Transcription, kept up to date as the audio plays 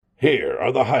Here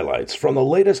are the highlights from the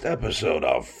latest episode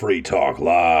of Free Talk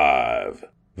Live.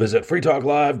 Visit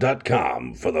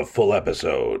freetalklive.com for the full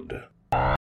episode.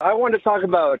 I wanted to talk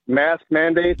about mask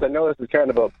mandates. I know this is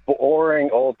kind of a boring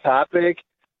old topic,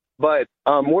 but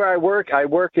where I work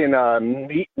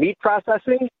in meat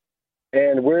processing,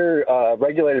 and we're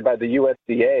regulated by the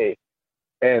USDA.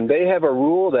 And they have a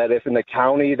rule that if in the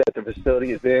county that the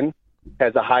facility is in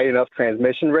has a high enough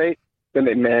transmission rate, then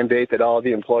they mandate that all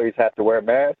the employees have to wear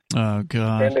masks. Oh,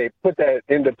 God. And they put that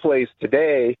into place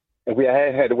today, and we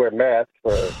had to wear masks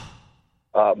for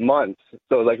months.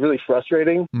 So it was, really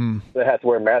frustrating that I had to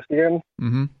wear masks again.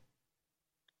 Mm-hmm.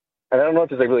 And I don't know if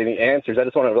there's, really any answers. I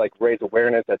just want to, raise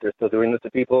awareness that they're still doing this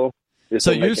to people.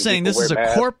 So you're saying this is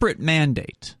a corporate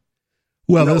mandate?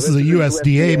 Well, no, this is a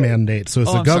USDA mandate, so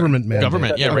it's a government mandate.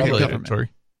 Government, yeah,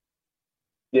 regulatory.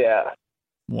 Yeah.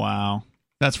 Wow.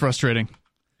 That's frustrating.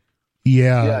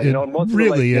 Yeah, it most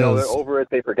really of them, is. They're over it.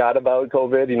 They forgot about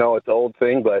COVID. It's an old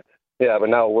thing, but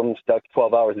now we're stuck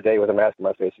 12 hours a day with a mask on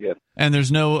my face again. And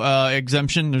there's no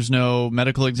exemption? There's no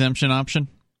medical exemption option?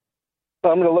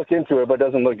 I'm going to look into it, but it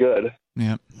doesn't look good.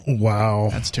 Yeah. Wow.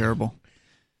 That's terrible.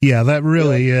 Yeah, that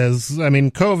really is. I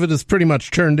mean, COVID has pretty much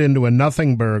turned into a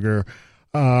nothing burger,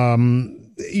 with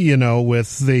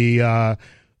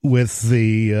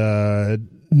the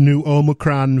new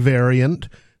Omicron variant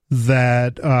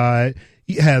that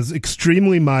has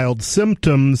extremely mild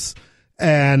symptoms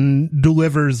and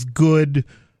delivers good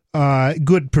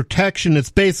protection. It's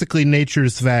basically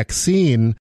nature's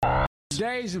vaccine.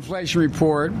 Today's inflation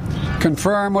report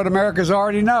confirmed what Americans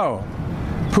already know.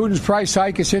 Putin's price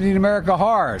hike is hitting America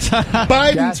hard.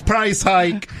 Biden's price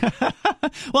hike.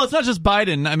 Well, it's not just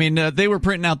Biden. I mean, they were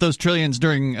printing out those trillions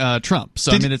during Trump.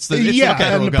 So, it's the and the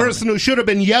government. person who should have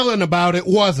been yelling about it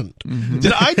wasn't. Mm-hmm.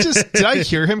 Did I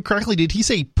hear him correctly? Did he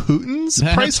say Putin's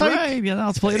price hike? Right. Yeah,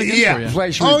 let's play it again for you.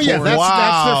 Inflation report. Wow.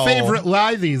 That's their favorite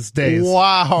lie these days.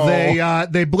 Wow.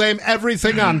 They blame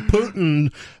everything on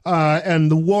Putin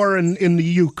and the war in the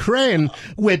Ukraine,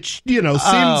 which seems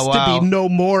to be no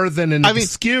more than an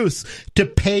excuse to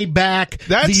pay back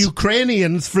the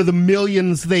Ukrainians for the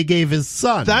millions they gave his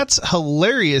son. That's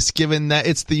hilarious, given that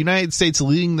it's the United States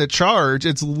leading the charge.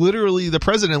 It's literally the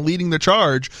president leading the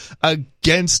charge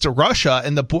against Russia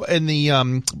and the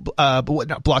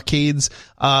blockades.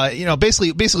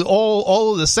 Basically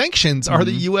all of the sanctions are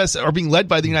the U.S. are being led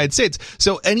by the United States.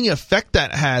 So any effect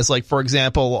that has, like for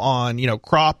example, on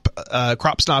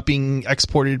crops not being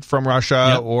exported from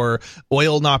Russia or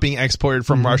oil not being exported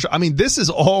from Russia. I mean, this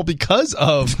is all because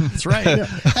of. That's right.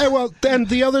 Hey, well, and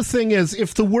the other thing is,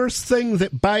 if the worst thing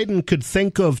that Biden could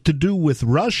think of to do with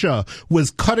Russia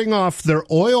was cutting off their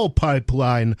oil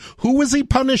pipeline, who was he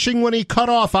punishing when he cut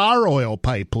off our oil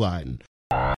pipeline?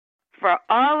 For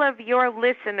all of your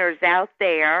listeners out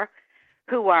there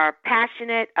who are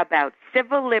passionate about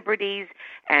civil liberties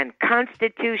and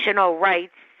constitutional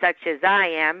rights, such as I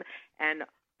am, and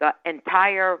the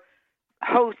entire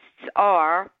hosts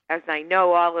are, as I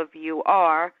know all of you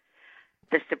are,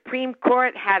 the Supreme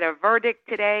Court had a verdict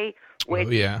today, which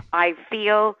I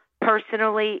feel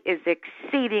personally is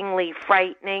exceedingly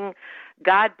frightening.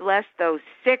 God bless those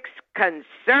 6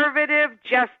 conservative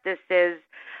justices.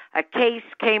 A case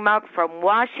came up from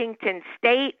Washington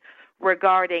State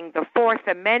regarding the Fourth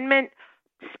Amendment,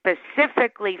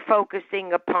 specifically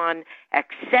focusing upon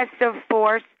excessive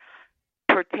force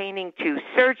pertaining to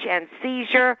search and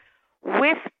seizure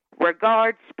with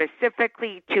regard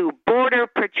specifically to Border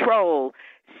Patrol,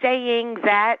 saying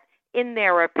that, in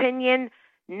their opinion,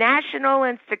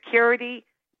 national security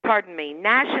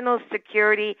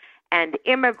and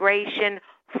immigration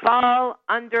fall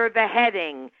under the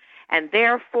heading, and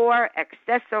therefore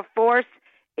excessive force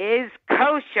is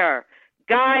kosher.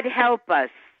 God help us.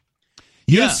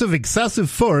 Use of excessive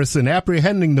force in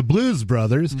apprehending the Blues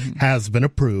Brothers has been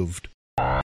approved.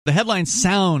 The headlines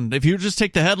sound, if you just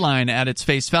take the headline at its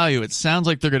face value, it sounds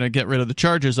like they're going to get rid of the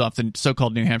charges off the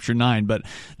so-called New Hampshire 9, but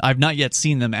I've not yet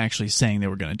seen them actually saying they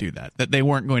were going to do that they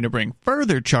weren't going to bring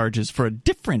further charges for a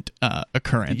different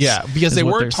occurrence. Yeah, because they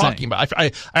weren't talking about,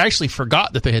 I actually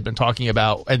forgot that they had been talking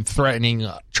about and threatening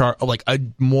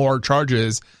more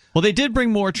charges. Well, they did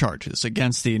bring more charges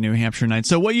against the New Hampshire 9.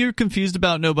 So what you're confused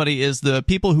about, nobody, is the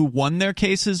people who won their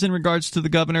cases in regards to the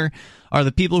governor are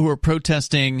the people who are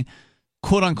protesting,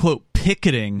 quote-unquote,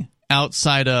 picketing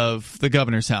outside of the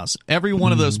governor's house. Every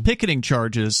one of those picketing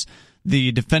charges,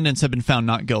 the defendants have been found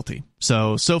not guilty.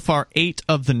 So far, 8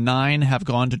 of the 9 have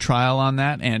gone to trial on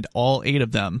that, and all 8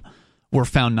 of them were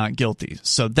found not guilty.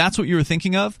 So that's what you were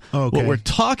thinking of. Okay. What we're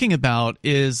talking about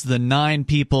is the 9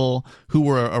 people who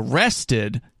were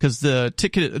arrested, because the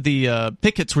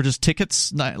pickets were just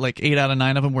tickets. Like 8 out of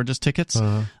 9 of them were just tickets,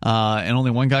 and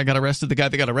only one guy got arrested. The guy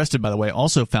that got arrested, by the way,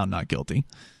 also found not guilty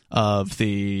of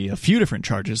a few different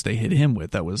charges they hit him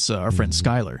with. That was our friend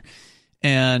Skyler.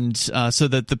 And so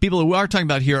that the people who we are talking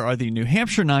about here are the New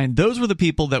Hampshire 9. Those were the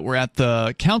people that were at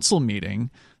the council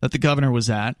meeting that the governor was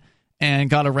at,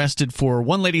 and got arrested for,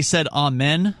 one lady said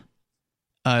amen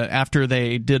after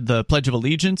they did the Pledge of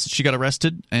Allegiance. She got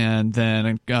arrested, and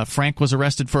then Frank was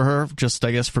arrested for her, just,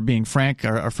 I guess, for being Frank,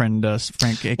 our friend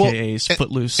Frank, a.k.a.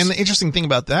 Footloose. And the interesting thing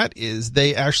about that is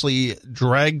they actually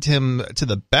dragged him to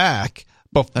the back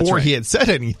before he had said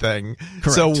anything.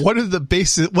 Correct. So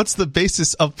what's the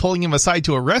basis of pulling him aside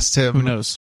to arrest him? Who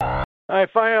knows? I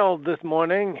filed this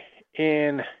morning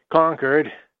in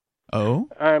Concord. Oh?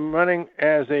 I'm running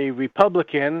as a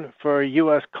Republican for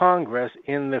U.S. Congress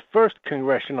in the 1st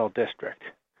Congressional District.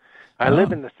 I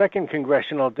live in the 2nd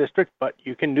Congressional District, but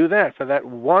you can do that for that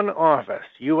one office,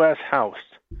 U.S. House.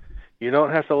 You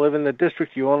don't have to live in the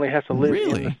district. You only have to live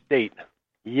in the state.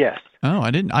 Yes. Oh,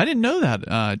 I didn't know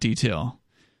that detail.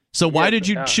 So why did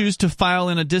you choose to file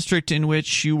in a district in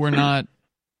which you were not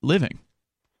living?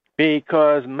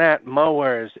 Because Matt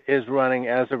Mowers is running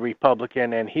as a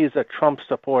Republican, and he's a Trump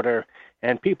supporter,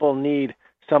 and people need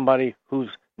somebody who's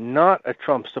not a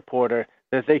Trump supporter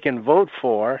that they can vote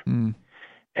for. And,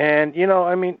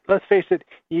 let's face it,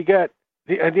 you got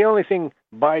the only thing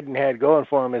Biden had going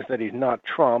for him is that he's not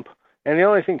Trump, and the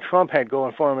only thing Trump had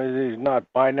going for him is that he's not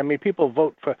Biden. I mean, people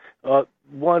vote for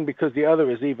one because the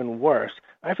other is even worse.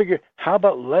 I figure, how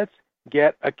about let's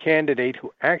get a candidate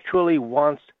who actually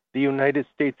wants the United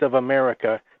States of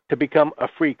America to become a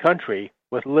free country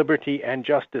with liberty and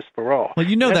justice for all. Well,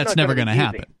 that's never going to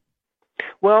happen.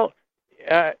 Well,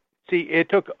 see, it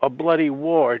took a bloody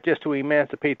war just to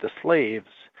emancipate the slaves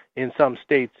in some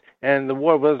states, and the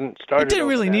war wasn't started. It didn't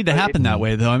really need to happen that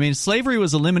way, though. I mean, slavery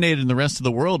was eliminated in the rest of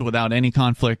the world without any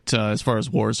conflict as far as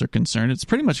wars are concerned. It's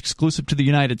pretty much exclusive to the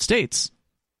United States.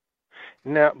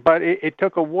 Now, but it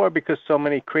took a war because so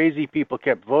many crazy people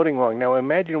kept voting wrong. Now,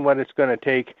 imagine what it's going to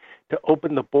take to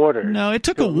open the border. No, it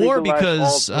took a war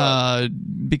because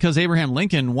Abraham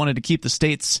Lincoln wanted to keep the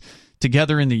states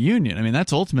together in the Union. I mean,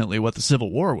 that's ultimately what the Civil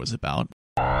War was about.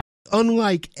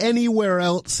 Unlike anywhere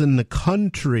else in the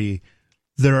country,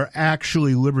 there are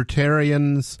actually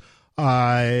libertarians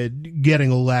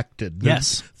getting elected.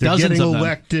 Yes, they're getting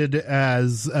elected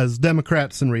as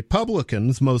Democrats and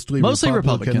Republicans, mostly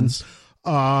Republicans.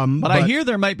 But I hear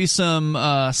there might be some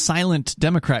silent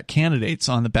Democrat candidates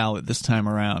on the ballot this time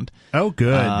around. Oh,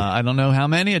 good. I don't know how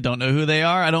many. I don't know who they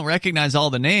are. I don't recognize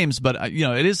all the names, but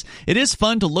it is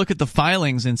fun to look at the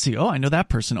filings and see, oh, I know that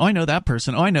person. Oh, I know that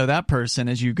person. Oh, I know that person.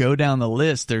 As you go down the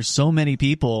list, there's so many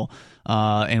people,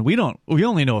 and we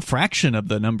only know a fraction of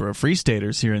the number of free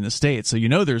staters here in the state. So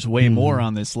there's way more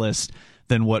on this list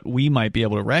than what we might be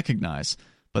able to recognize.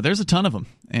 But there's a ton of them.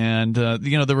 And,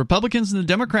 the Republicans and the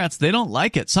Democrats, they don't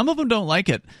like it. Some of them don't like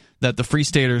it that the Free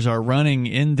Staters are running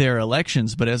in their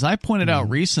elections. But as I pointed out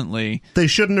recently... They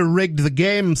shouldn't have rigged the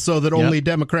game so that only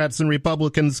Democrats and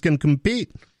Republicans can compete.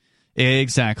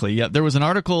 Exactly. Yeah, there was an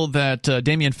article that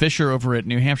Damian Fisher over at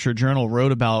New Hampshire Journal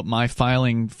wrote about my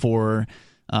filing for...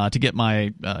 to get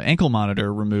my ankle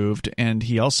monitor removed. And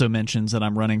he also mentions that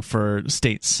I'm running for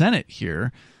state Senate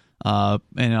here.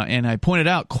 And I pointed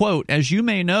out, quote, as you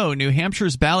may know, New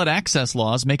Hampshire's ballot access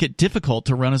laws make it difficult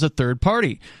to run as a third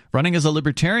party. Running as a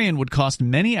libertarian would cost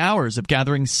many hours of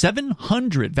gathering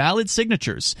 700 valid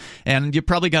signatures, and you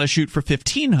probably got to shoot for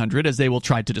 1,500 as they will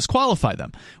try to disqualify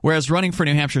them. Whereas running for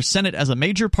New Hampshire Senate as a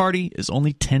major party is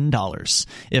only $10.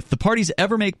 If the parties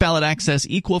ever make ballot access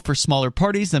equal for smaller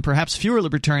parties, then perhaps fewer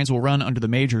libertarians will run under the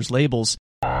majors' labels.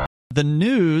 The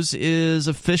news is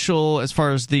official as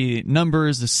far as the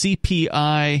numbers, the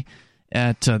CPI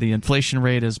at the inflation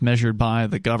rate as measured by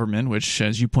the government, which,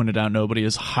 as you pointed out, nobody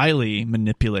is highly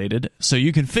manipulated. So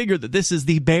you can figure that this is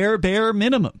the bare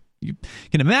minimum. You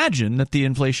can imagine that the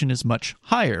inflation is much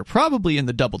higher, probably in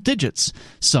the double digits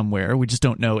somewhere. We just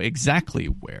don't know exactly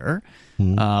where.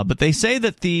 But they say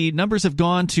that the numbers have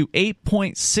gone to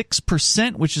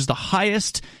 8.6%, which is the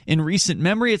highest in recent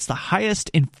memory. It's the highest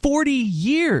in 40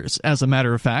 years, as a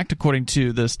matter of fact, according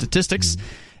to the statistics.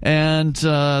 And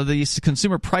the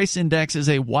Consumer Price Index is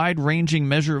a wide-ranging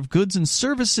measure of goods and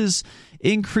services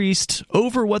increased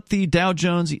over what the Dow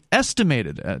Jones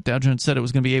estimated. Dow Jones said it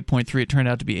was going to be 8.3. It turned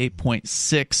out to be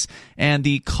 8.6. And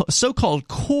the so-called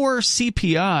core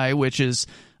CPI, which is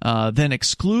then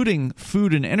excluding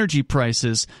food and energy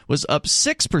prices was up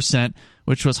 6%,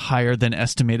 which was higher than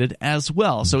estimated as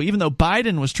well. So even though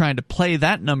Biden was trying to play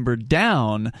that number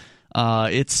down,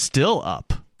 it's still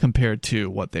up compared to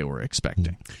what they were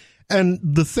expecting. And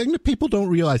the thing that people don't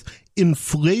realize,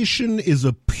 inflation is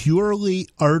a purely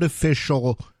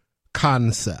artificial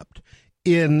concept.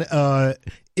 In a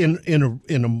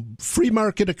free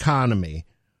market economy,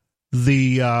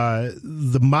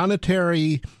 the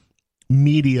monetary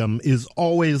medium is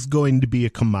always going to be a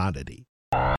commodity.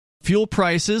 Fuel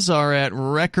prices are at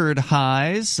record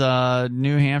highs.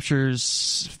 New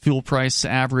Hampshire's fuel price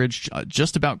averaged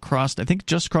just crossed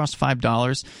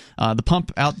 $5. The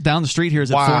pump out down the street here is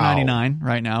at $4.99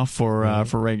 right now for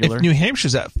regular. If New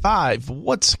Hampshire's at $5,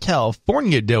 what's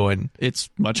California doing? It's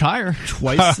much higher.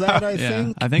 Twice that, I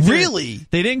think. I think really?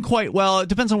 They didn't quite. Well, it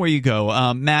depends on where you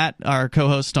go. Matt, our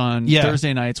co-host on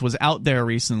Thursday nights, was out there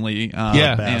recently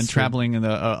and traveling in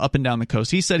the up and down the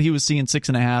coast. He said he was seeing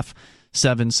 6.5,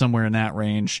 7, somewhere in that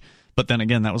range, but then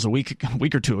again, that was a week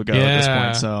or two ago at this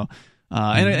point. So,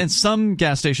 and some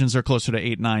gas stations are closer to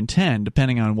 8, 9, 10,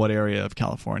 depending on what area of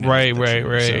California. Right.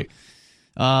 So,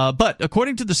 but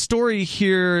according to the story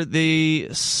here, it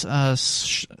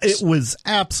was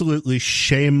absolutely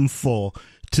shameful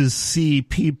to see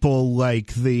people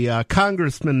like the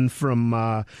congressman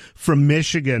from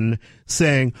Michigan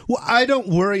saying, "Well, I don't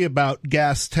worry about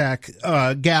gas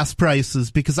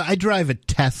prices because I drive a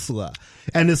Tesla."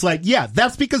 And it's like, yeah,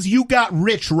 that's because you got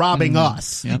rich robbing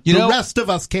us. Yep. The rest of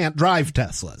us can't drive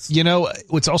Teslas. You know,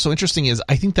 what's also interesting is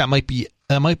I think that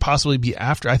might possibly be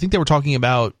after. I think they were talking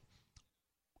about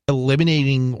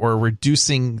eliminating or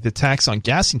reducing the tax on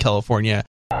gas in California.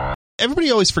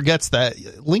 Everybody always forgets that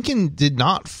Lincoln did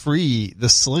not free the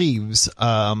slaves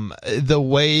the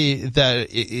way that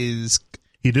it is.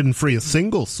 He didn't free a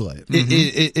single slave.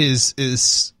 It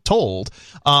is told.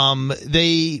 What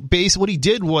he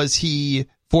did was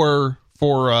for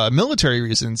military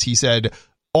reasons, he said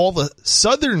all the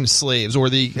Southern slaves, or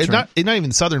not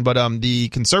even Southern, but the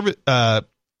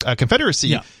Confederacy.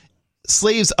 Yeah.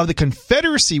 Slaves of the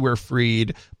Confederacy were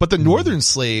freed, but the Northern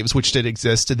slaves, which did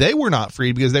exist, they were not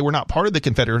freed because they were not part of the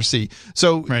Confederacy.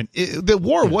 So the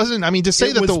war wasn't, to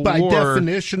say that the war... It was by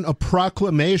definition a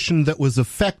proclamation that was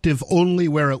effective only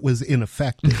where it was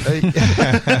ineffective.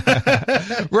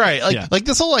 Right. Like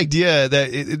this whole idea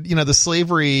that, the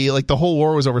slavery, like the whole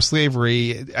war was over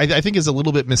slavery, I think is a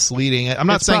little bit misleading. I'm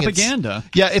not saying propaganda.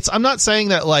 I'm not saying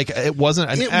that like it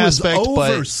wasn't an aspect, it was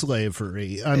over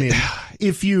slavery. I mean,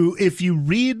 if you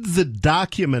read the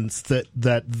documents that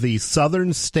the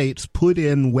Southern states put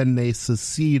in when they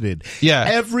seceded,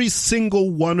 every single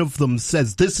one of them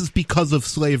says this is because of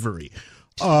slavery.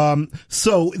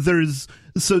 So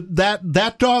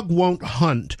that dog won't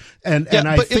hunt, and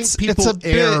I think people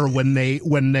err when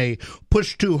they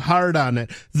push too hard on it.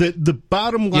 The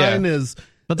bottom line is,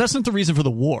 but that's not the reason for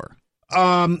the war.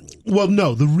 Well,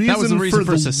 no, the reason for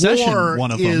the secession, war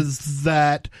is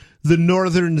that the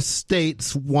northern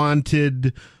states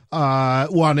wanted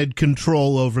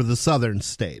control over the southern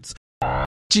states.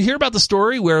 Did you hear about the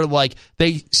story where like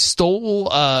they stole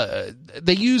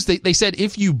they said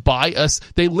if you buy us,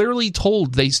 they literally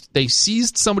told they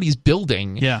seized somebody's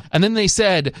building, and then they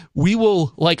said we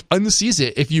will like unseize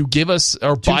it if you give us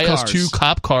or buy us 2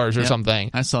 cop cars or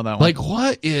something. I saw that one. Like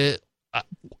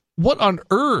what on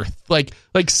earth? Like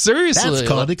seriously? That's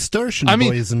called extortion,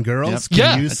 boys and girls.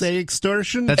 Can you say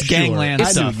extortion? That's gangland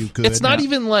stuff. I knew you could. It's not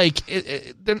even like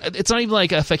it's not even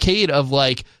like a facade of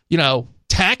like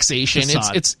taxation.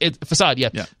 Facade. It's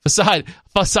facade.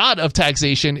 Facade of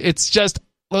taxation. It's just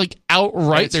like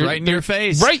outright. Right in your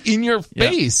face. Right in your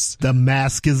face. The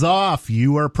mask is off.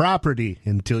 You are property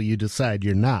until you decide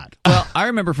you're not. Well, I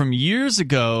remember from years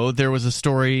ago, there was a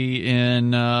story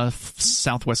in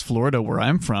southwest Florida, where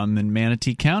I'm from, in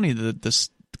Manatee County, that this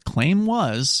claim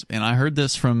was, and I heard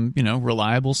this from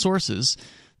reliable sources,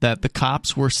 that the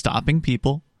cops were stopping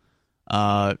people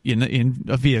in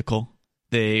a vehicle.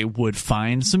 They would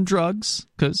find some drugs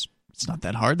because it's not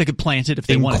that hard. They could plant it if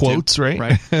they wanted quotes, to.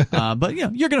 Right? But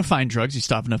you're going to find drugs. You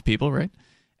stop enough people, right?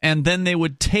 And then they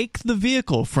would take the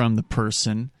vehicle from the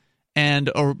person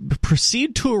or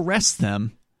proceed to arrest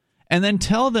them, and then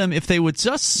tell them if they would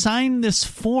just sign this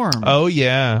form. Oh,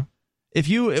 yeah. If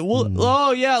you, it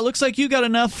looks like you got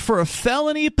enough for a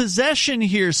felony possession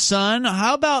here, son.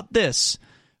 How about this?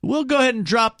 We'll go ahead and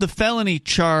drop the felony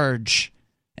charge,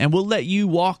 and we'll let you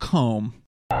walk home.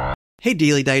 Hey,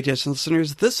 Daily Digest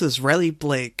listeners, this is Riley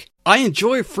Blake. I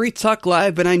enjoy Free Talk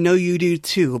Live, and I know you do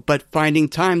too, but finding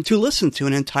time to listen to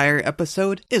an entire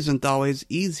episode isn't always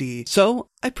easy. So,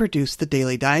 I produce the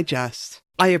Daily Digest.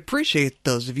 I appreciate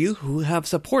those of you who have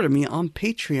supported me on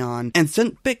Patreon and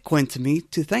sent Bitcoin to me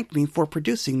to thank me for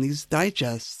producing these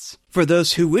digests. For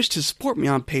those who wish to support me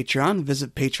on Patreon,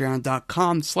 visit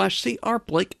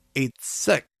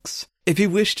patreon.com/crblake86. If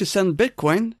you wish to send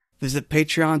Bitcoin, visit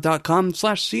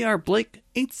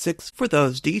patreon.com/crblake86 for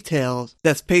those details.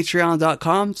 That's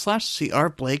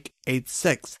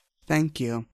patreon.com/crblake86. Thank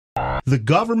you. The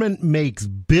government makes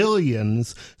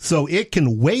billions, so it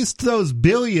can waste those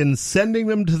billions sending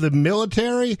them to the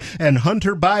military, and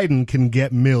Hunter Biden can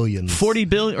get millions. 40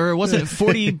 billion, or was it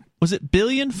 40? Was it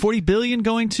billion? 40 billion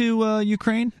going to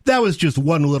Ukraine? That was just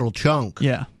one little chunk.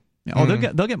 Yeah. Oh, they'll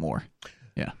get more.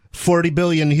 Yeah. 40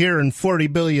 billion here and 40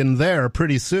 billion there.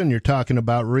 Pretty soon you're talking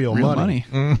about real money.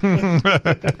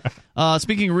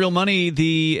 Speaking of real money,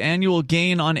 the annual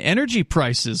gain on energy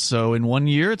prices. So in 1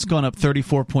 year, it's gone up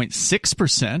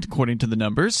 34.6%, according to the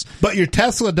numbers. But your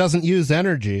Tesla doesn't use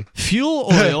energy. Fuel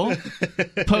oil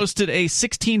posted a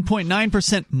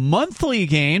 16.9% monthly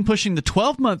gain, pushing the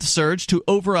 12-month surge to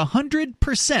over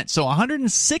 100%. So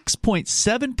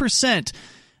 106.7%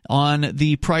 on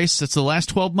the price. That's the last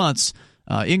 12 months.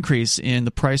 Increase in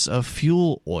the price of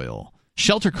fuel oil.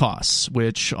 Shelter costs,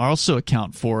 which also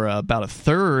account for about a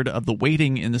third of the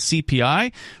weighting in the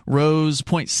CPI, rose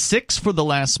 0.6 for the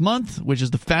last month, which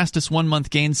is the fastest one-month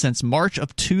gain since March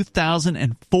of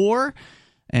 2004.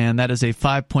 And that is a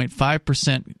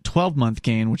 5.5% 12-month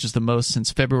gain, which is the most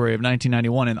since February of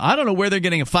 1991. And I don't know where they're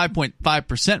getting a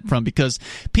 5.5% from, because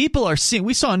people are seeing –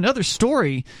 we saw another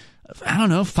story, I don't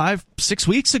know, 5-6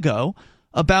 weeks ago,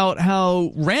 about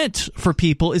how rent for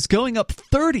people is going up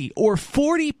 30 or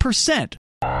 40%.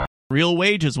 Real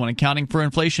wages, when accounting for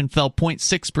inflation, fell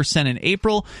 0.6% in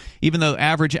April, even though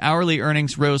average hourly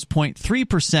earnings rose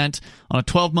 0.3%. On a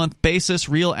 12-month basis,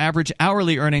 real average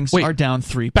hourly earnings are down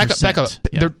 3%. Back up.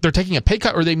 Yeah. They're taking a pay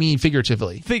cut, or they mean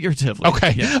figuratively? Figuratively.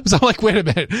 Okay. Yeah. So I'm like, wait a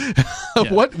minute.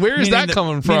 Where is that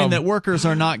coming from? Meaning that workers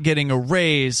are not getting a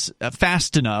raise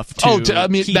fast enough to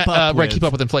keep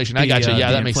up with inflation. I got you.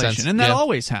 Yeah, that makes sense. And that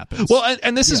always happens. Well,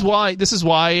 and this is why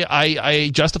I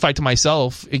justify to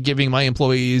myself giving my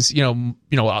employees,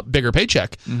 a bigger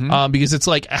paycheck, because it's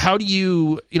like, how do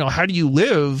you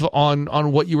live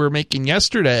on what you were making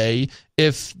yesterday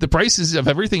if the prices of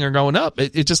everything are going up?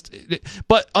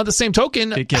 But on the same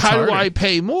token, how do I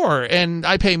pay more? And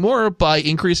I pay more by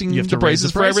increasing the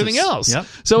prices for everything else. Yep.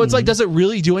 So it's like, does it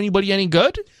really do anybody any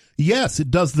good? Yes, it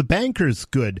does the bankers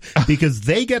good, because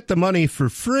they get the money for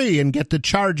free and get to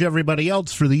charge everybody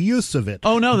else for the use of it.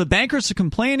 Oh, no, the bankers are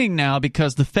complaining now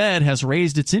because the Fed has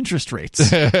raised its interest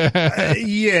rates.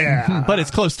 Yeah. But it's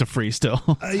close to free still.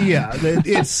 Yeah,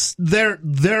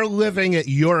 they're living at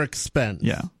your expense.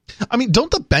 Yeah. I mean, don't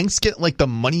the banks get like the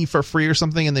money for free or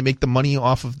something, and they make the money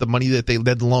off of the money that they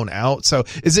let the loan out? So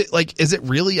is it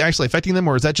really actually affecting them,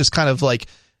 or is that just kind of like,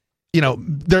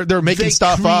 they're making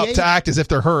stuff up to act as if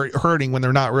they're hurting when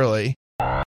they're not really?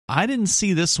 I didn't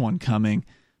see this one coming,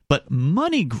 but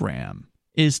MoneyGram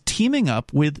is teaming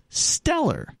up with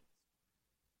Stellar.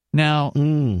 Now,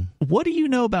 what do you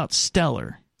know about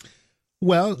Stellar?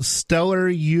 Well, Stellar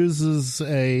uses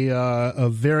a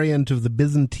variant of the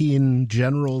Byzantine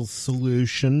general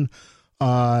solution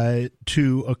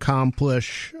to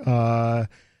accomplish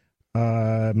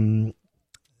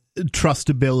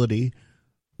trustability,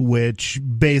 which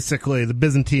basically the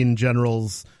Byzantine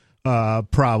generals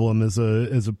problem is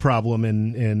a problem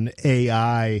in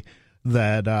AI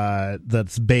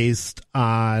that's based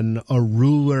on a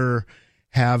ruler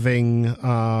having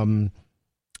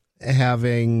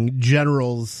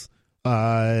generals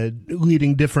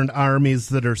leading different armies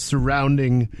that are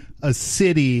surrounding a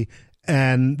city,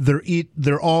 and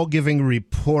they're all giving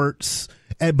reports,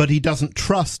 but he doesn't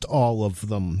trust all of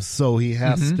them, so he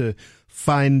has to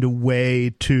find a way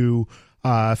to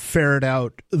ferret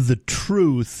out the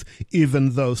truth,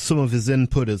 even though some of his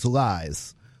input is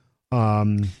lies.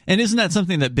 And isn't that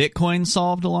something that Bitcoin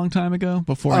solved a long time ago,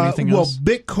 before anything else? Well,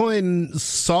 Bitcoin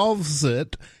solves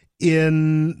it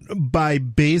by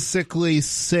basically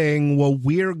saying, well,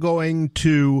 we're going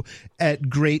to, at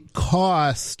great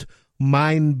cost,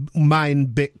 mine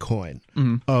Bitcoin.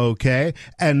 Okay?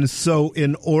 And so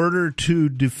in order to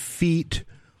defeat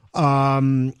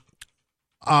our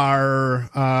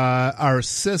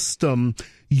system,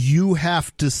 you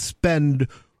have to spend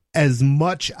as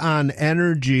much on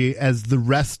energy as the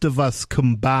rest of us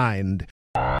combined.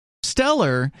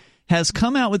 Stellar has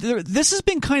come out with this. Has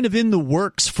been kind of in the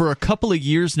works for a couple of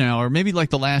years now, or maybe like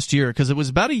the last year, because it was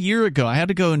about a year ago. I had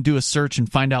to go and do a search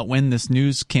and find out when this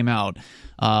news came out.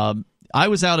 I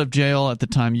was out of jail at the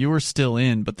time. You were still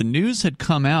in, but the news had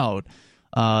come out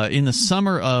in the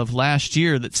summer of last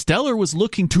year that Stellar was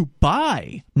looking to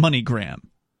buy MoneyGram.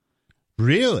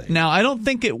 Really? Now, I don't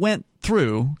think it went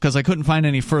through because I couldn't find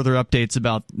any further updates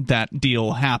about that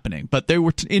deal happening, but they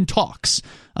were in talks.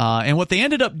 And what they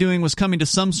ended up doing was coming to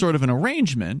some sort of an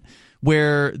arrangement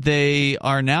where they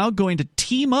are now going to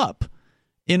team up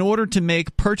in order to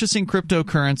make purchasing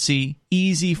cryptocurrency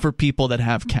easy for people that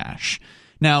have cash.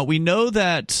 Now, we know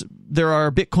that there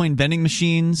are Bitcoin vending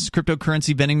machines,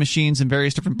 cryptocurrency vending machines in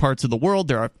various different parts of the world.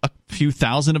 There are a few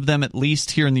thousand of them, at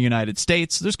least here in the United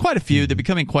States. There's quite a few. They're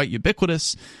becoming quite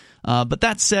ubiquitous. But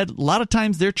that said, a lot of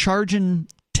times they're charging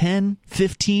 10,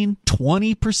 15,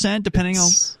 20%, depending on...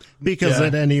 Because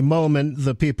at any moment,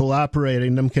 the people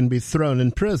operating them can be thrown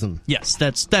in prison. Yes,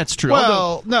 that's true.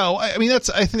 Well, no, I mean, I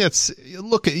think that's...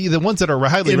 Look, at the ones that are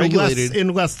highly regulated...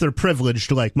 Unless they're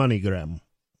privileged like MoneyGram.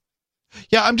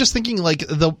 Yeah, I'm just thinking like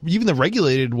even the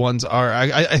regulated ones are.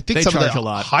 I think they some of the a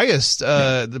lot. highest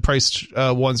the price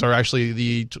ones are actually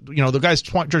the guys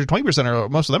charging 20% or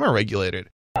most of them are regulated.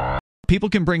 People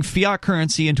can bring fiat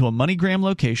currency into a MoneyGram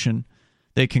location.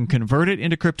 They can convert it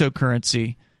into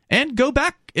cryptocurrency and go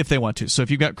back if they want to. So if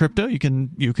you've got crypto, you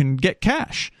can get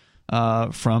cash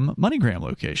from MoneyGram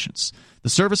locations. The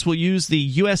service will use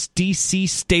the USDC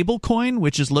stablecoin,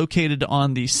 which is located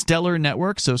on the Stellar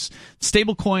network. So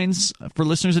stablecoins, for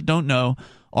listeners that don't know,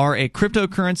 are a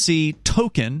cryptocurrency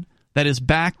token that is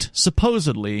backed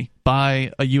supposedly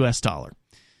by a US dollar.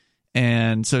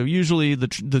 And so usually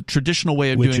the traditional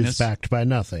way of doing this... Which is backed by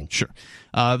nothing. Sure.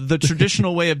 The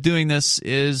traditional way of doing this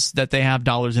is that they have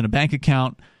dollars in a bank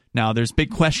account. Now, there's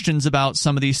big questions about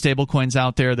some of these stablecoins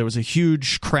out there. There was a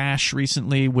huge crash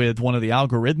recently with one of the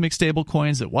algorithmic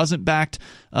stablecoins that wasn't backed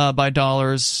by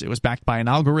dollars. It was backed by an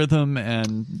algorithm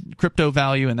and crypto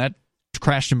value, and that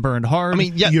crashed and burned hard. I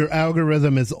mean, yeah. Your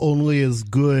algorithm is only as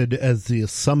good as the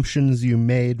assumptions you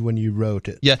made when you wrote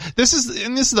it. Yeah, this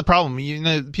is the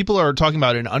problem. People are talking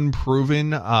about an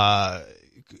unproven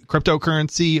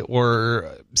cryptocurrency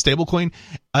or stablecoin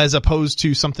as opposed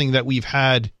to something that we've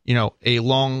had, a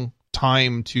long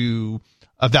time to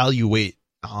evaluate.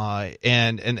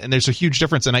 And there's a huge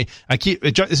difference. And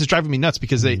this is driving me nuts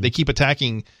because they keep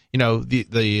attacking, the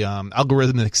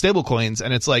algorithmic stablecoins.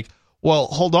 And it's like, well,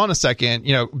 hold on a second.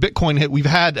 Bitcoin, we've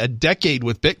had a decade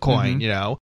with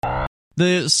Bitcoin,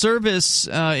 The service,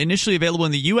 initially available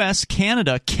in the U.S.,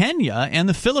 Canada, Kenya, and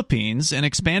the Philippines, and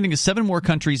expanding to 7 more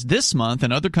countries this month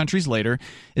and other countries later,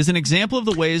 is an example of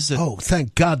the ways that... Oh,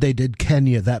 thank God they did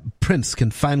Kenya. That prince can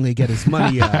finally get his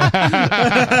money out.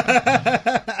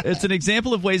 It's an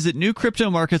example of ways that new crypto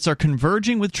markets are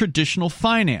converging with traditional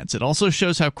finance. It also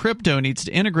shows how crypto needs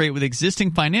to integrate with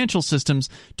existing financial systems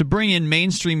to bring in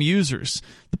mainstream users.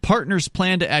 The partners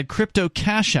plan to add crypto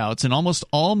cash outs in almost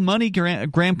all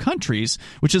MoneyGram countries,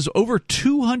 which is over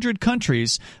 200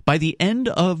 countries, by the end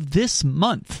of this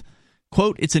month.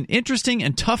 Quote, "It's an interesting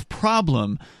and tough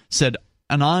problem," said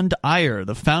Anand Iyer,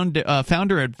 the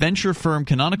founder at venture firm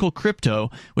Canonical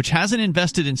Crypto, which hasn't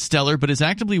invested in Stellar but is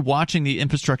actively watching the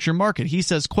infrastructure market. He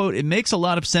says, quote, "It makes a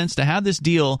lot of sense to have this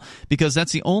deal because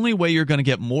that's the only way you're going to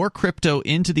get more crypto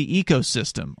into the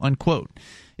ecosystem," unquote.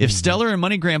 If Stellar and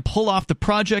MoneyGram pull off the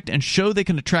project and show they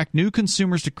can attract new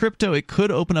consumers to crypto, it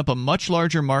could open up a much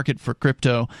larger market for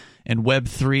crypto and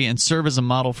Web3 and serve as a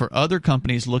model for other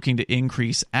companies looking to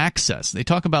increase access. They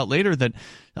talk about later that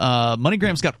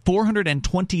MoneyGram's got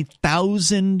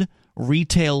 420,000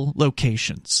 retail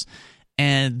locations.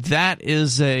 And that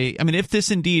is if this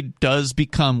indeed does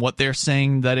become what they're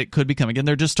saying that it could become, again,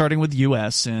 they're just starting with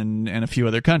U.S. and a few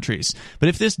other countries. But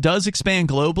if this does expand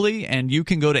globally and you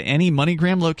can go to any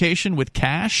MoneyGram location with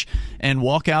cash and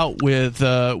walk out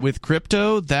with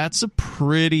crypto, that's a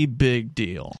pretty big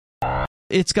deal.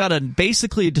 It's got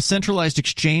basically a decentralized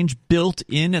exchange built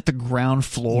in at the ground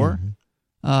floor.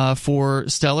 For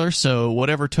Stellar, so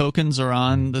whatever tokens are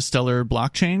on the Stellar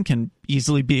blockchain can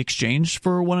easily be exchanged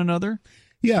for one another.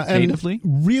 Yeah, natively.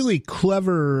 And really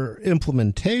clever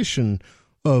implementation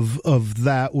of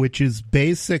that, which is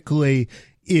basically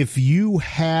if you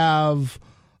have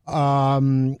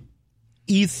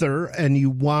Ether and you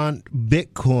want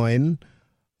Bitcoin,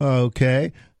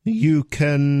 okay, you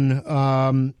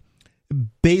can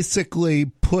basically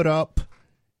put up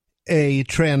a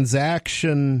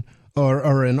transaction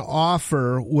or an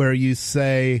offer where you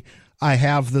say, I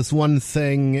have this one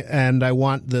thing and I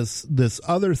want this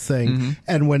other thing.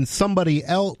 And when somebody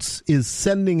else is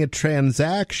sending a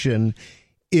transaction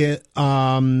to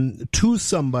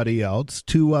somebody else,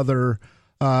 two other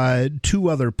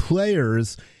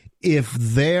players, if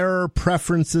their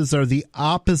preferences are the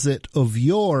opposite of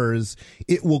yours,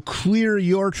 it will clear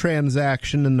your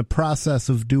transaction in the process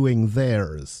of doing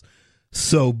theirs.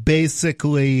 So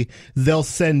basically, they'll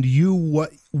send you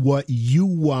what you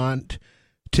want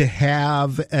to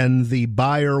have and the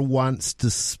buyer wants to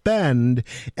spend,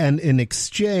 and in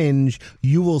exchange,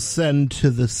 you will send to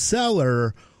the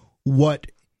seller what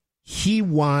he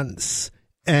wants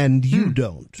and you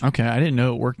don't. Okay, I didn't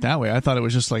know it worked that way. I thought it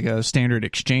was just like a standard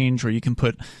exchange where you can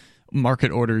put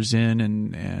market orders in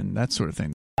and that sort of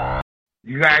thing.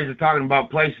 You guys are talking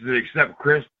about places that accept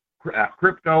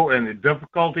crypto and the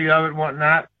difficulty of it and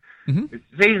whatnot. Mm-hmm. It's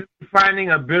easy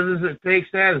finding a business that takes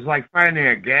that. It's like finding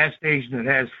a gas station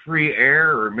that has free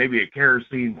air or maybe a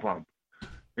kerosene pump.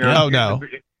 You know, no.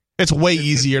 It's way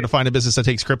easier to find a business that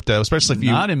takes crypto, especially if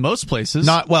you... Not in most places.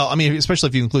 Especially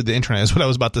if you include the internet, is what I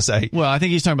was about to say. Well, I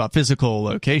think he's talking about physical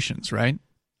locations, right?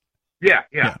 Yeah.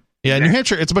 New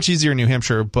Hampshire, it's much easier in New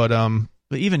Hampshire, but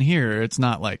even here, it's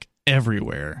not like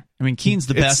everywhere. I mean, Keene's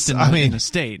the best in the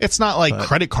state. It's not like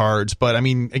credit cards, but I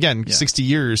mean, again, 60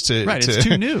 years it's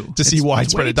too new to see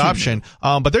widespread adoption.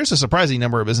 But there's a surprising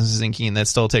number of businesses in Keene that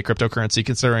still take cryptocurrency,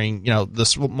 considering the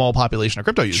small population of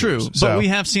crypto users. True, but we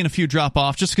have seen a few drop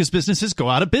off just because businesses go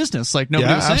out of business. Like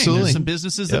nobody was saying, absolutely. There's some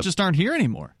businesses that just aren't here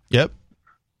anymore. Yep.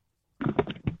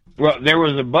 Well, there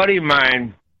was a buddy of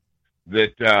mine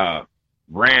that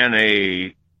ran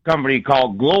a company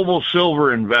called Global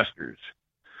Silver Investors.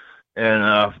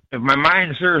 And if my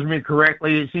mind serves me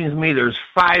correctly, it seems to me there's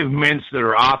 5 mints that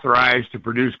are authorized to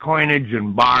produce coinage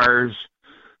and bars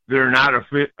that are not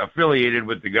affiliated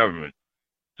with the government.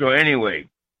 So anyway,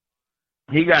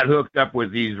 he got hooked up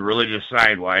with these religious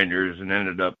sidewinders and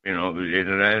ended up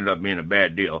being a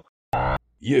bad deal.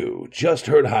 You just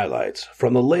heard highlights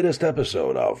from the latest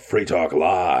episode of Free Talk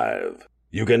Live.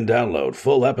 You can download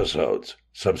full episodes,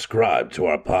 subscribe to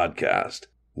our podcast,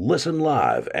 listen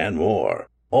live, and more.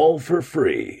 All for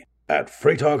free at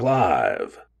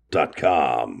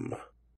freetalklive.com.